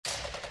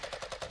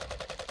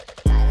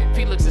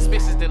look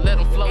suspicious, then let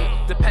him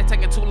float. The pack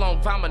taking too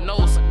long, find my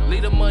nose.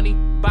 Leave the money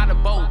by the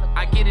boat.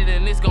 I get it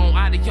and it's gon'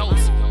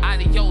 adios,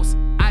 adios,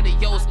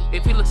 adios.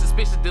 If he looks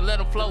suspicious, then let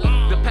him float.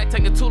 The pack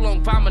taking too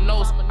long, find my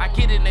nose. I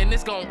get it and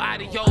it's gon'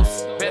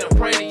 adios. Better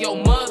pray to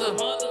your mother.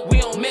 We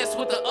don't mess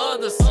with the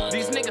others.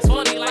 These niggas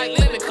funny like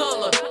living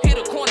color. Hit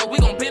a corner, we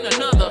gon' bend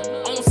another.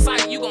 On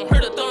sight, you gon'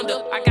 hear the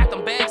thunder. I got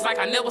them bags like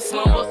I never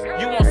slumber.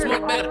 You want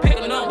smoke, better pick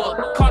a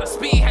number. Caught a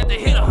speed, had to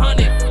hit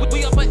 100.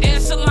 We up an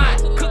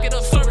echelon. Cook it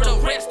up, serve it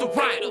up, restaurant.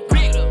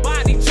 Big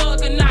body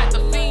juggernaut. The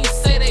fiends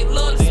say they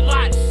love the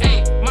spot.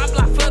 Ayy, my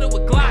block flooded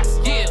with glocks.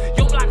 Yeah,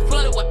 your block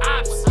flooded with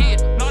ops.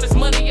 Yeah, no, this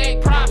money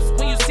ain't props.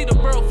 When you see the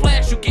world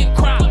flash, you get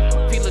cropped.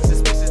 If he looks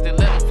suspicious, then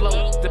let him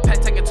flow. The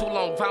pack taking too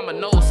long, find my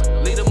nose.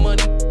 Leave the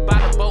money by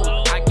the boat.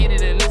 I get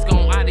it and it's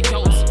gon'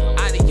 adios,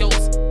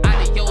 adios,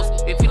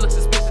 adios. If he looks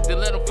suspicious, then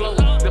let him flow.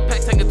 The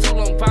pack taking too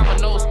long, find my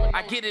nose.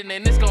 I get it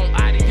and it's gon'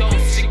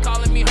 adios. She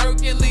calling me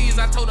Hercules.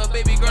 I told her,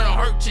 baby girl, don't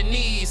hurt your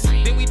knees.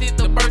 Then we did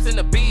the birds and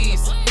the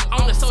bees. I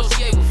don't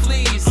associate with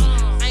fleas.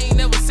 I ain't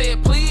never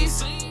said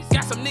please.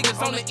 Got some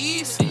niggas on the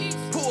east.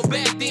 Pull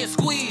back, then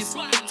squeeze.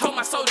 Told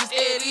my soldiers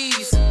at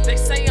ease. They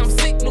say I'm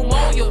sick,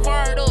 pneumonia.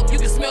 Fired up, you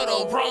can smell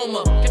the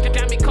aroma.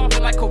 Got me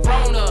coughing like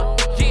Corona.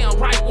 Yeah, I'm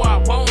right where I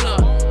want